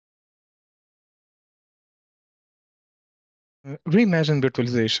Reimagine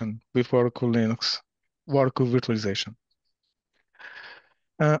virtualization with Oracle Linux, Oracle Virtualization.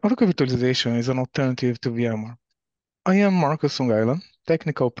 Oracle Virtualization is an alternative to VMware. I am Marcus Sungaila,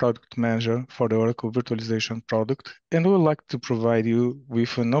 Technical Product Manager for the Oracle Virtualization product, and I would like to provide you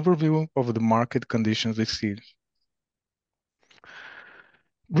with an overview of the market conditions we see.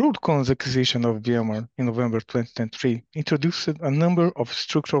 Broadcom's acquisition of VMware in November 2023 introduced a number of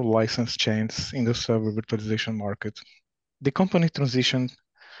structural license changes in the server virtualization market. The company transitioned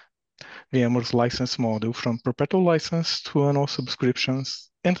VMware's license model from perpetual license to annual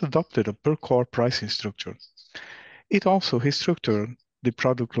subscriptions and adopted a per-core pricing structure. It also restructured the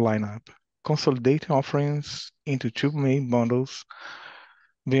product lineup, consolidating offerings into two main bundles,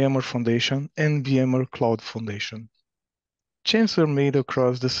 VMware Foundation and VMware Cloud Foundation. Changes were made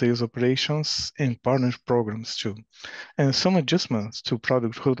across the sales operations and partner programs too, and some adjustments to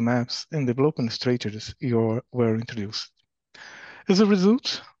product roadmaps and development strategies were introduced. As a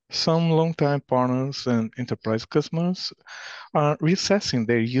result, some long-time partners and enterprise customers are reassessing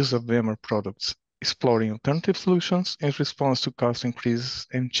their use of VMware products, exploring alternative solutions in response to cost increases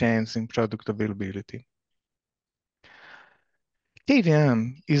and changes in product availability.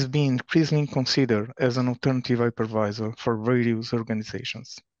 KVM is being increasingly considered as an alternative hypervisor for various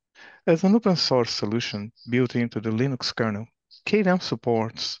organizations. As an open source solution built into the Linux kernel, KVM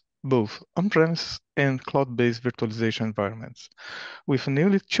supports both on-premise and cloud-based virtualization environments. With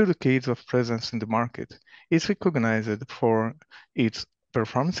nearly 2 decades of presence in the market, it's recognized for its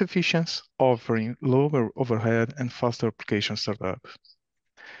performance efficiency, offering lower overhead and faster application startup.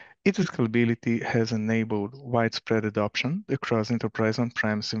 Its scalability has enabled widespread adoption across enterprise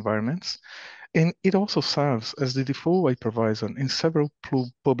on-premise environments, and it also serves as the default hypervisor in several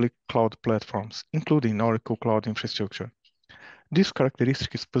public cloud platforms, including Oracle Cloud Infrastructure. These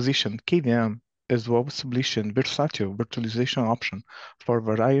characteristics position KVM as a well-established and versatile virtualization option for a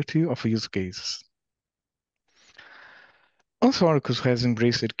variety of use cases. Also, Oracle has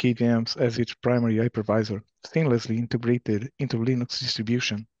embraced KVMs as its primary hypervisor, seamlessly integrated into Linux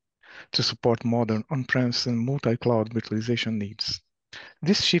distribution to support modern on-premise and multi-cloud virtualization needs.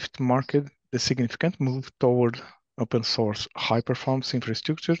 This shift marked a significant move toward open-source, high-performance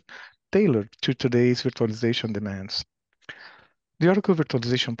infrastructure tailored to today's virtualization demands. The Oracle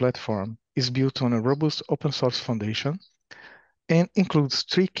Virtualization Platform is built on a robust open-source foundation and includes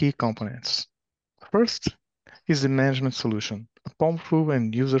 3 key components. First is the management solution, a powerful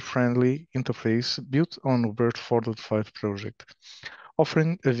and user-friendly interface built on Vert 4.5 project,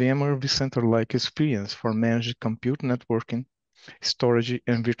 offering a VMware vCenter-like experience for managed compute networking, storage,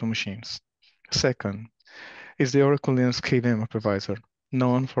 and virtual machines. Second is the Oracle Linux KVM hypervisor,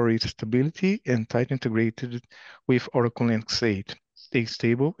 known for its stability and tight integrated with Oracle Linux 8, a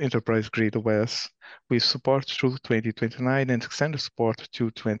stable enterprise-grade OS with support through 2029 and extended support to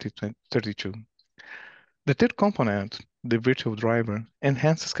 2032. The third component, the virtual driver,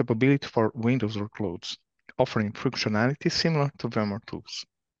 enhances capability for Windows workloads, offering functionality similar to VMware tools.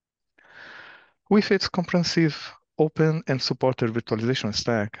 With its comprehensive, open, and supported virtualization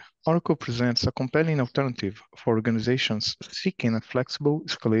stack, Oracle presents a compelling alternative for organizations seeking a flexible,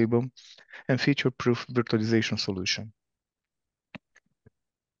 scalable, and feature-proof virtualization solution.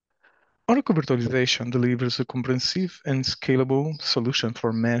 Oracle Virtualization delivers a comprehensive and scalable solution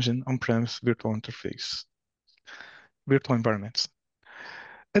for managing on-premise virtual environments.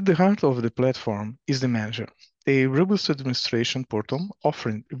 At the heart of the platform is the Manager, a robust administration portal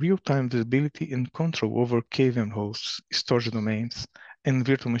offering real-time visibility and control over KVM hosts, storage domains, and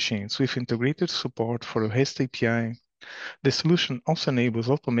virtual machines with integrated support for a REST API. The solution also enables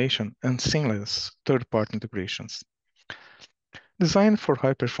automation and seamless third-party integrations. Designed for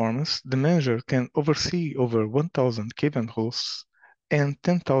high performance, the Manager can oversee over 1,000 KVM hosts and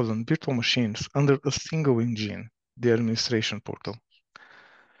 10,000 virtual machines under a single engine, the administration portal,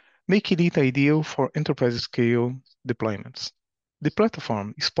 making it ideal for enterprise-scale deployments. The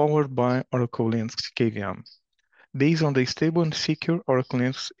platform is powered by Oracle Linux KVM, based on the stable and secure Oracle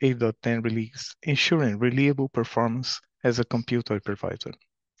Linux 8.10 release, ensuring reliable performance as a compute hypervisor.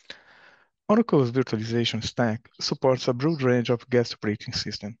 Oracle's virtualization stack supports a broad range of guest operating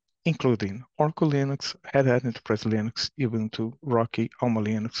systems, including Oracle Linux, Red Hat Enterprise Linux, Ubuntu, Rocky, Alma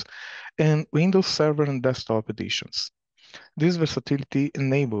Linux, and Windows Server and Desktop editions. This versatility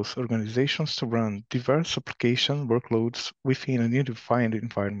enables organizations to run diverse application workloads within a unified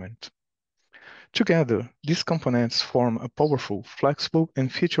environment. Together, these components form a powerful, flexible, and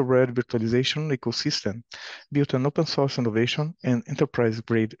feature-ready virtualization ecosystem built on open-source innovation and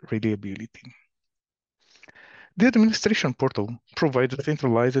enterprise-grade reliability. The administration portal provides a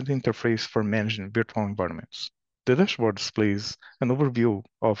centralized interface for managing virtual environments. The dashboard displays an overview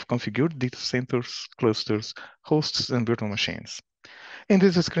of configured data centers, clusters, hosts, and virtual machines. In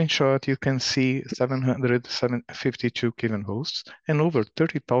this screenshot, you can see 752 KVM hosts and over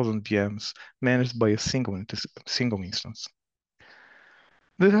 30,000 VMs managed by a single instance.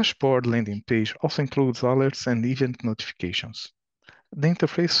 The dashboard landing page also includes alerts and event notifications. The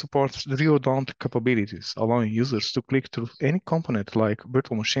interface supports drill-down capabilities, allowing users to click through any component like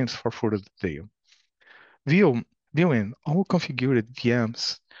virtual machines for further detail. Viewing all configured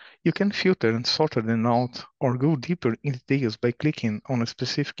VMs, you can filter and sort them out or go deeper in details by clicking on a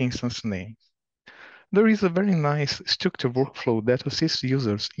specific instance name. There is a very nice structured workflow that assists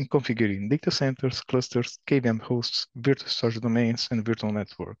users in configuring data centers, clusters, KVM hosts, virtual storage domains, and virtual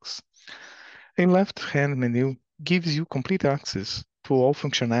networks. A left-hand menu gives you complete access to all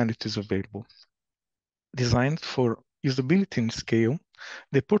functionalities available. Designed for usability and scale,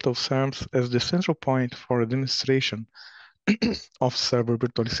 the portal serves as the central point for administration of server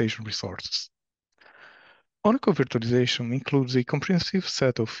virtualization resources. Oracle Virtualization includes a comprehensive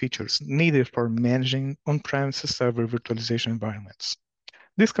set of features needed for managing on-premises server virtualization environments.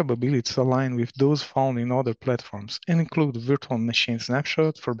 These capabilities align with those found in other platforms and include virtual machine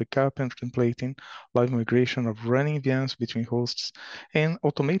snapshot for backup and templating, live migration of running VMs between hosts, and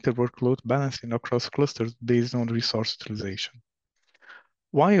automated workload balancing across clusters based on resource utilization.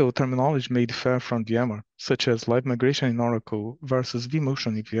 While terminology may differ from VMware, such as live migration in Oracle versus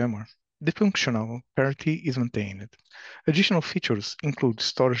vMotion in VMware, the functional parity is maintained. Additional features include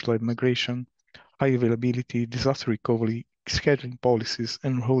storage live migration, high availability, disaster recovery, scheduling policies,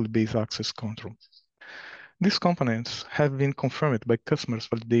 and role-based access control. These components have been confirmed by customers'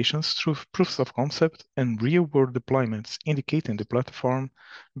 validations through proofs of concept and real-world deployments, indicating the platform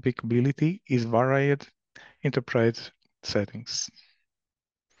applicability is varied enterprise settings.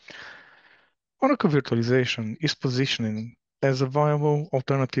 Oracle Virtualization is positioning as a viable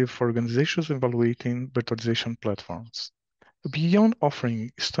alternative for organizations evaluating virtualization platforms. Beyond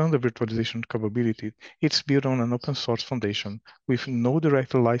offering standard virtualization capability, it's built on an open source foundation with no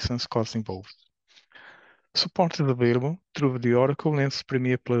direct license cost involved. Support is available through the Oracle Linux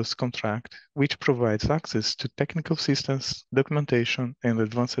Premier Plus contract, which provides access to technical systems, documentation, and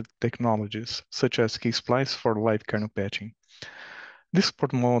advanced technologies, such as KSplice for live kernel patching. This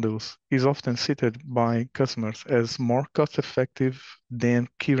support model is often cited by customers as more cost-effective than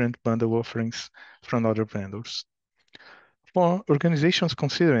current bundle offerings from other vendors. For organizations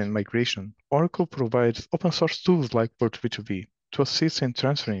considering migration, Oracle provides open-source tools like PortV2V to assist in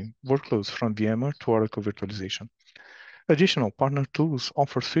transferring workloads from VMware to Oracle Virtualization. Additional partner tools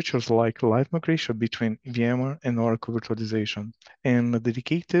offer features like live migration between VMware and Oracle Virtualization, and a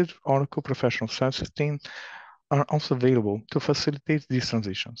dedicated Oracle professional services team are also available to facilitate these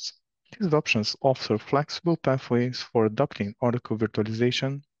transitions. These options offer flexible pathways for adopting Oracle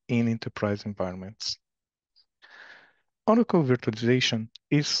Virtualization in enterprise environments. Oracle Virtualization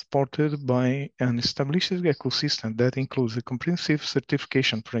is supported by an established ecosystem that includes a comprehensive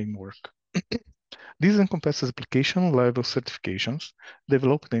certification framework. This encompasses application-level certifications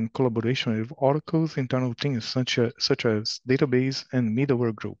developed in collaboration with Oracle's internal teams such as database and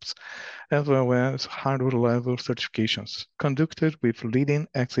middleware groups, as well as hardware-level certifications conducted with leading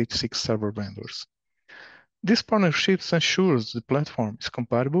x86 server vendors. This partnership ensures the platform is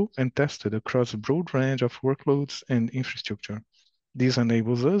compatible and tested across a broad range of workloads and infrastructure. This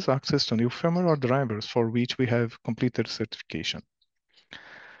enables us access to new firmware or drivers for which we have completed certification.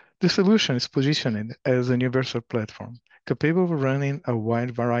 The solution is positioned as a universal platform, capable of running a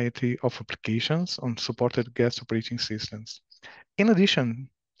wide variety of applications on supported guest operating systems. In addition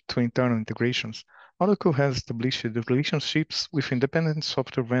to internal integrations, Oracle has established relationships with independent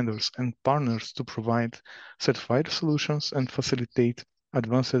software vendors and partners to provide certified solutions and facilitate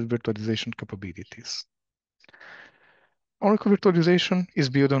advanced virtualization capabilities. Oracle Virtualization is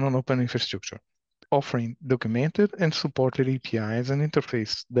built on an open infrastructure, offering documented and supported APIs and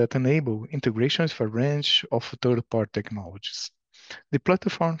interfaces that enable integration with a range of third-party technologies. The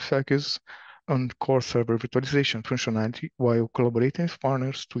platform focuses on core server virtualization functionality while collaborating with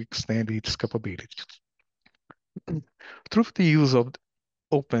partners to extend its capabilities. Through the use of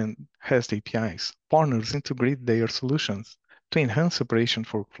open REST APIs, partners integrate their solutions to enhance operation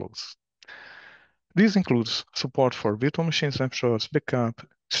workflows. This includes support for virtual machine snapshots, backup,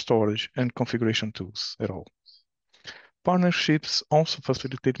 storage, and configuration tools at all. Partnerships also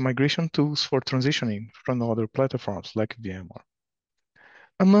facilitate migration tools for transitioning from other platforms like VMware.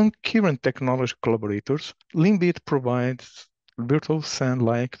 Among current technology collaborators, LINBIT provides virtual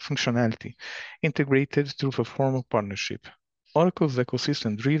SAN-like functionality integrated through a formal partnership. Oracle's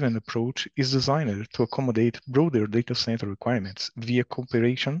ecosystem-driven approach is designed to accommodate broader data center requirements via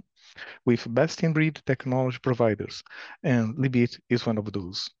cooperation with best-in-breed technology providers, and LINBIT is one of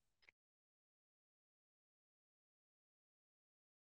those.